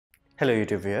Hello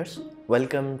YouTube viewers,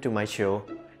 welcome to my show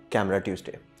Camera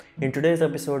Tuesday. In today's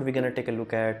episode we're gonna take a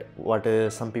look at what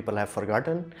some people have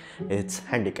forgotten. It's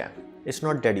Handycam. It's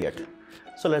not dead yet.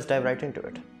 So let's dive right into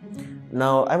it.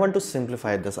 Now I want to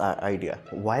simplify this idea.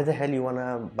 Why the hell you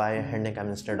wanna buy a Handycam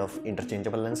instead of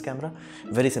interchangeable lens camera?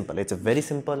 Very simple. It's a very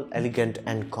simple, elegant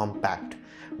and compact.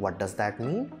 What does that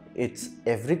mean? It's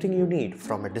everything you need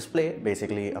from a display,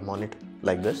 basically a monitor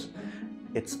like this.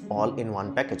 It's all in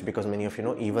one package, because many of you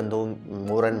know, even though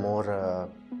more and more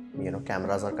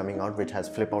cameras are coming out which has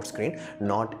flip out screen,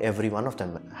 not every one of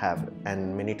them have,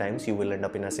 and many times you will end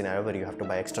up in a scenario where you have to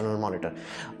buy external monitor.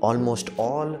 Almost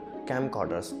all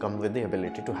camcorders come with the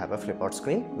ability to have a flip out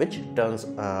screen which turns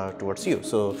towards you,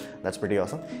 so that's pretty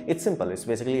awesome. It's simple.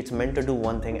 It's meant to do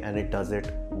one thing and it does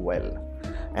it well.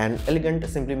 And elegant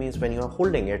simply means when you are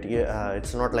holding it,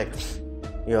 it's not like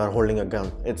you are holding a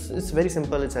gun. It's very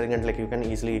simple, it's elegant, like you can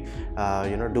easily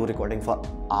do recording for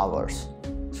hours.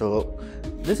 So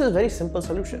this is a very simple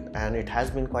solution, and it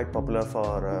has been quite popular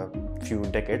for a few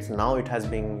decades. Now it has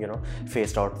been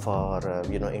phased out for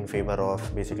in favor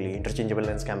of basically interchangeable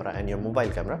lens camera and your mobile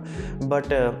camera.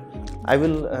 But I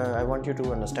want you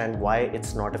to understand why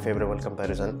it's not a favorable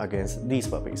comparison against these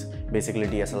puppies. Basically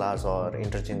DSLRs or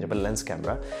interchangeable lens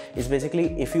camera is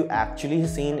basically, if you actually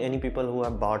seen any people who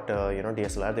have bought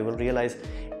DSLR, they will realize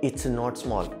it's not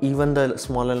small. Even the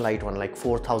small and light one like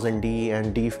 4000D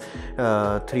and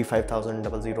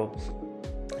D35000,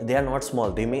 they are not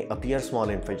small. They may appear small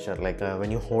in picture, like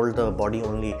when you hold the body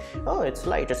only, oh, it's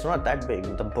light, it's not that big.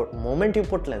 The moment you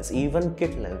put lens, even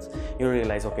kit lens, you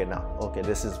realize, okay,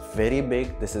 this is very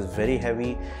big, this is very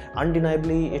heavy.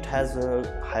 Undeniably it has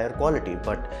a higher quality,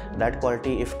 but that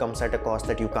quality, if comes at a cost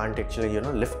that you can't actually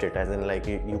lift it, as in like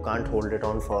you can't hold it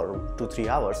on for 2-3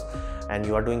 hours, and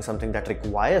you are doing something that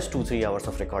requires 2-3 hours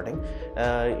of recording,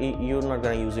 you're not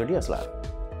going to use your DSLR.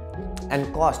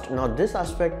 And cost, now this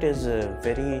aspect is a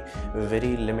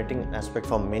very limiting aspect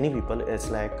for many people. It's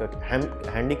like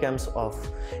Handycams of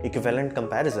equivalent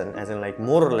comparison, as in like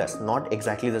more or less, not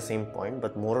exactly the same point,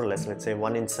 but more or less. Let's say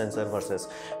 1-inch sensor versus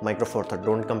micro four third.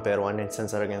 Don't compare 1-inch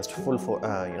sensor against full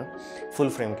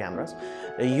frame cameras.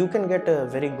 You can get a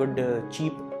very good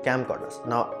cheap camcorders.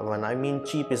 Now when I mean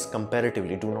cheap is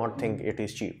comparatively, do not think it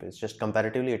is cheap, it's just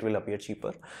comparatively it will appear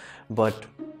cheaper. But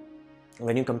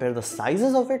when you compare the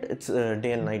sizes of it, it's a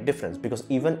day and night difference. Because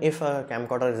even if a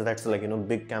camcorder is that's like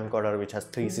big camcorder which has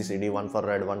 3 CCD, one for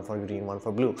red, one for green, one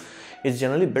for blue, it's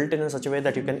generally built in such a way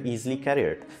that you can easily carry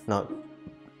it. Now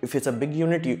if it's a big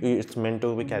unit, it's meant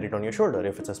to be carried on your shoulder.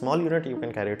 If it's a small unit, you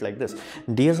can carry it like this.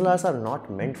 DSLRs are not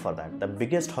meant for that. The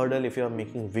biggest hurdle, if you are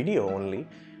making video only,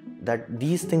 that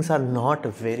these things are not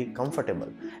very comfortable,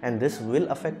 and this will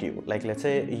affect you. Like let's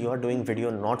say you are doing video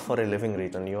not for a living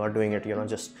reason, you are doing it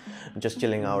just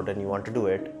chilling out and you want to do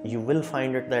it, you will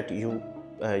find it that you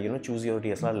choose your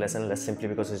DSLR less and less, simply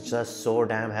because it's just so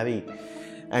damn heavy.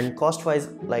 And cost wise,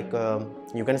 like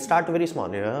you can start very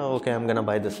small. Okay, I'm gonna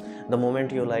buy this. The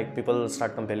moment you people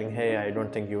start compelling, hey, I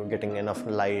don't think you're getting enough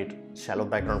light, shallow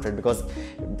background fit, because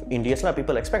in DSLR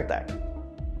people expect that.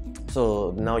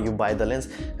 So now you buy the lens,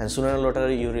 and sooner or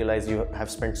later you realize you have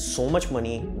spent so much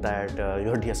money that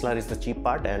your DSLR is the cheap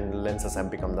part and lenses have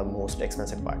become the most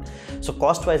expensive part. So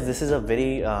cost wise, this is a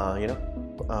very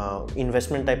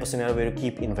investment type of scenario where you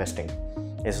keep investing.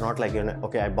 It's not like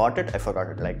okay, I bought it, I forgot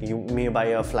it. Like you may buy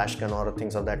a flash gun or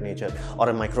things of that nature, or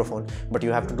a microphone, but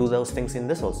you have to do those things in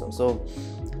this also. So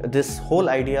this whole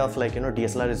idea of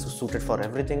DSLR is suited for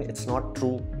everything, it's not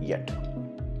true yet.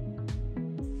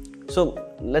 So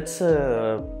let's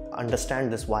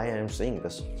understand this, why I am saying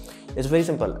this. It's very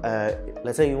simple.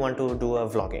 Let's say you want to do a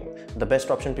vlogging. The best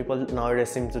option people nowadays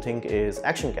seem to think is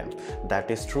action cam.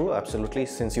 That is true, absolutely,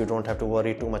 since you don't have to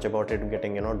worry too much about it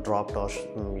getting dropped or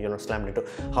slammed into.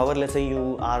 However, let's say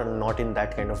you are not in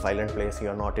that kind of violent place, you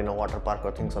are not in a water park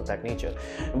or things of that nature,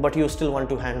 but you still want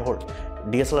to handhold.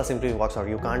 DSLR simply works out.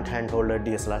 You can't handhold a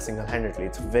DSLR single-handedly.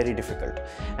 It's very difficult.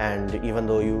 And even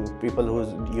though people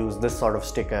who use this sort of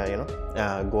stick,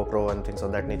 GoPro and things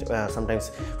of that nature, sometimes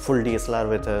full DSLR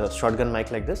with a shotgun mic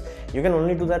like this, you can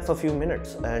only do that for a few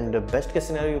minutes, and best case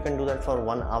scenario you can do that for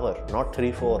 1 hour, not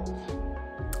 3-4.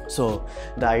 So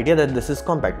the idea that this is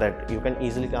compact, that you can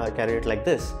easily carry it like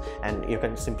this and you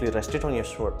can simply rest it on your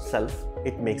self,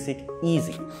 it makes it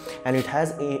easy. And it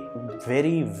has a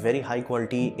very high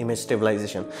quality image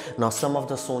stabilization. Now some of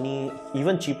the Sony,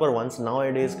 even cheaper ones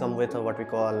nowadays, come with what we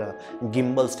call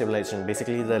gimbal stabilization.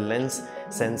 Basically the lens,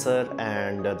 sensor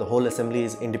and the whole assembly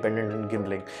is independent in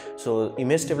gimbaling. So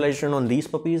image stabilization on these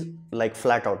puppies, like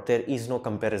flat out, there is no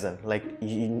comparison. Like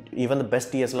even the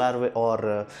best DSLR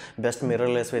or best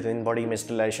mirrorless with says, in-body image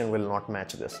stabilization will not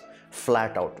match this.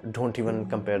 Flat out, don't even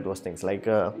compare those things. Like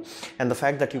and the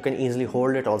fact that you can easily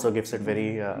hold it also gives it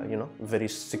very very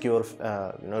secure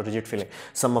rigid feeling.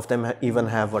 Some of them even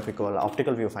have what we call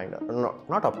optical viewfinder,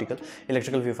 not optical,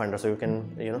 electrical viewfinder, so you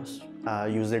can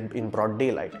use it in broad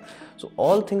daylight. So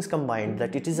all things combined,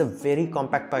 that it is a very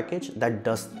compact package that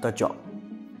does the job.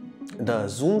 The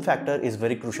zoom factor is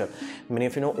very crucial. Many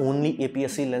of you know only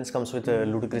APS-C lens comes with a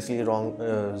ludicrously wrong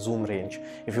zoom range.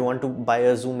 If you want to buy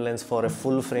a zoom lens for a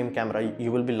full frame camera,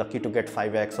 you will be lucky to get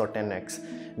 5x or 10x.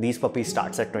 These puppies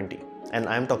starts at 20. And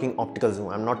I'm talking optical zoom.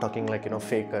 I'm not talking like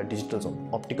fake digital zoom,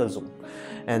 optical zoom.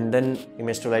 And then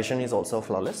image stabilization is also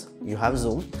flawless. You have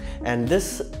zoom, and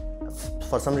this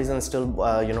for some reason still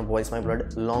boils my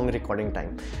blood. Long recording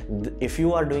time. If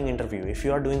you are doing interview, if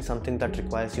you are doing something that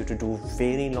requires you to do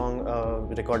very long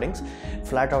recordings,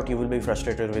 flat out you will be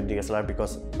frustrated with DSLR,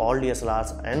 because all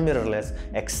DSLRs and mirrorless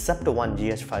except one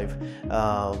GH5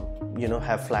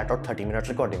 have flat out 30-minute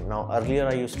recording. Now earlier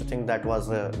I used to think that was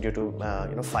due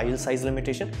to file size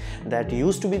limitation. That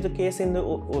used to be the case in the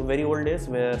very old days,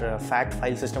 where fat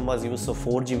file system was used, so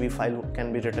 4 GB file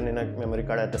can be written in a memory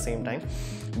card at the same time.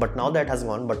 But now that has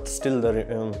gone, but still the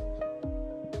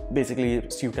basically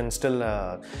you can still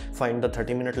find the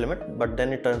 30-minute limit. But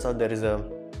then it turns out there is a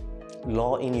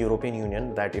law in European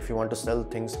Union that if you want to sell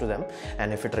things to them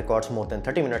and if it records more than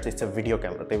 30 minutes, it's a video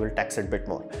camera, they will tax it a bit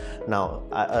more. Now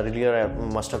earlier I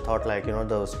must have thought like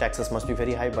those taxes must be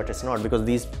very high, but it's not, because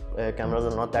these cameras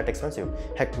are not that expensive.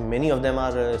 Heck, many of them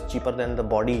are cheaper than the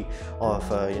body of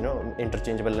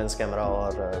interchangeable lens camera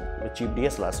or cheap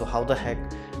DSLR. So how the heck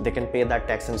they can pay that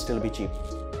tax and still be cheap?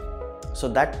 So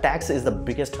that tax is the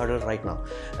biggest hurdle right now.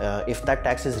 If that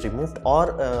tax is removed,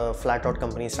 or flat out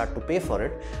companies start to pay for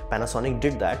it, Panasonic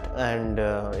did that, and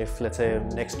if let's say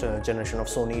next generation of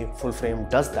Sony full frame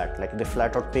does that, like they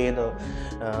flat out pay the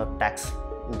tax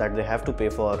that they have to pay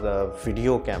for the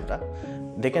video camera,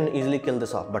 they can easily kill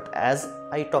this off. But as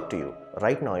I talk to you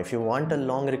right now, if you want a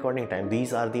long recording time,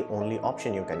 these are the only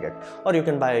option you can get. Or you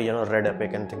can buy Red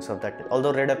Epic and things of that.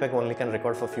 Although Red Epic only can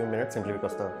record for a few minutes, simply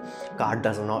because the card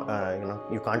does not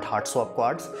you can't hard swap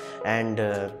cards, and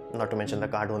not to mention the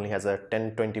card only has a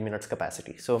 10-20 minutes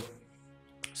capacity.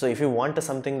 So if you want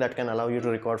something that can allow you to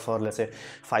record for, let's say,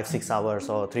 5-6 hours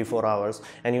or 3-4 hours,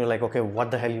 and you're like, okay, what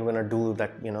the hell you're gonna do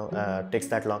that takes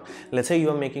that long? Let's say you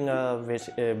are making a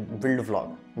build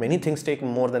vlog. Many things take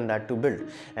more than that to build,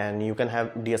 and you can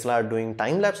have DSLR doing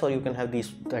time lapse, or you can have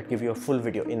these that give you a full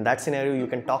video. In that scenario, you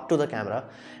can talk to the camera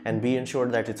and be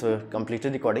ensured that it's a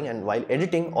completed recording, and while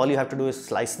editing, all you have to do is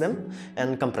slice them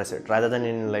and compress it, rather than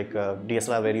in like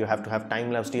DSLR where you have to have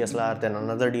time lapse DSLR, then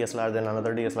another DSLR, then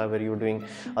another DSLR where you're doing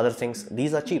other things.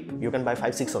 These are cheap. You can buy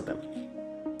 5-6 of them.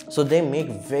 So they make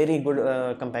very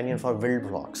good companion for build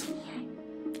vlogs,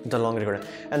 the long recording.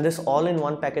 And this all in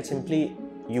one package, simply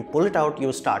you pull it out,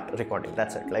 you start recording,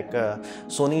 that's it. Like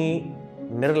Sony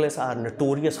mirrorless are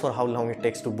notorious for how long it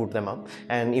takes to boot them up,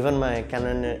 and even my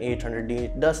Canon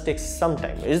 800D does take some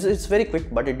time. It's very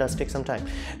quick, but it does take some time.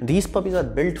 These puppies are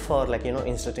built for like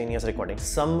instantaneous recording.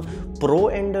 Some pro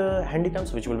and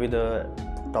handycams, which will be the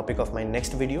topic of my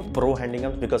next video, pro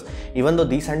handycams, because even though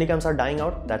these handycams are dying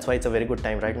out, that's why it's a very good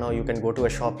time right now. You can go to a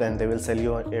shop and they will sell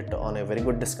you it on a very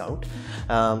good discount.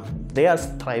 They are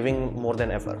thriving more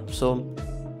than ever. So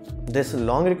this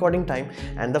long recording time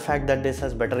and the fact that this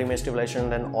has better image stabilization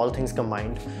than all things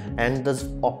combined, and this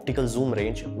optical zoom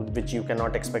range, which you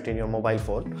cannot expect in your mobile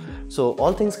phone. So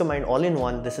all things combined, all in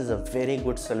one, this is a very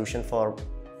good solution for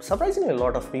surprisingly a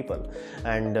lot of people.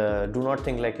 And do not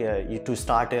think like to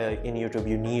start in YouTube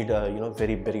you need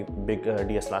very big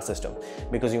DSLR system,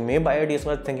 because you may buy a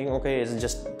DSLR thinking okay, it's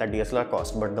just that DSLR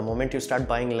cost, but the moment you start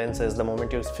buying lenses, the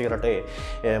moment you figure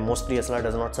out most DSLR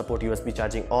does not support USB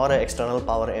charging or external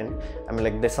power in. I mean,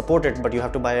 like they support it, but you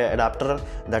have to buy an adapter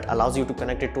that allows you to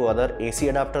connect it to other AC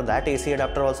adapter. That AC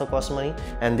adapter also costs money,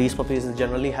 and these puppies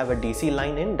generally have a DC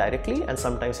line in directly and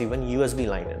sometimes even USB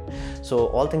line in. So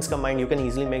all things combined, you can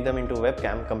easily make them into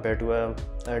webcam compared to a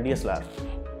DSLR.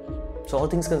 So all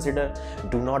things considered,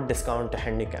 do not discount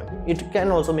Handycam. It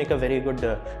can also make a very good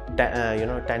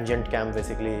tangent cam.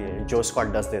 Basically Joe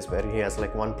Scott does this, where he has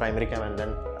like one primary cam and then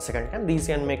a second cam. These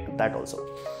can make that also.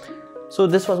 So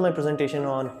this was my presentation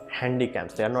on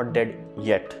Handycams. They are not dead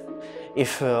yet.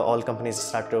 If all companies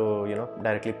start to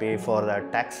directly pay for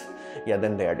that tax, yeah,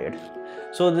 then they are dead.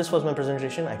 So this was my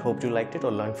presentation. I hope you liked it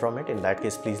or learned from it. In that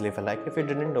case, please leave a like. If you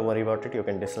didn't, don't worry about it. You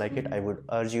can dislike it. I would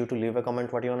urge you to leave a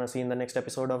comment what you want to see in the next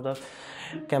episode of the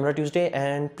Camera Tuesday,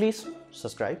 and please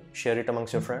subscribe, share it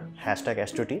amongst your friends,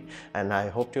 #S2T, and I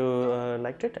hope you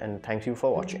liked it, and thank you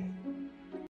for watching.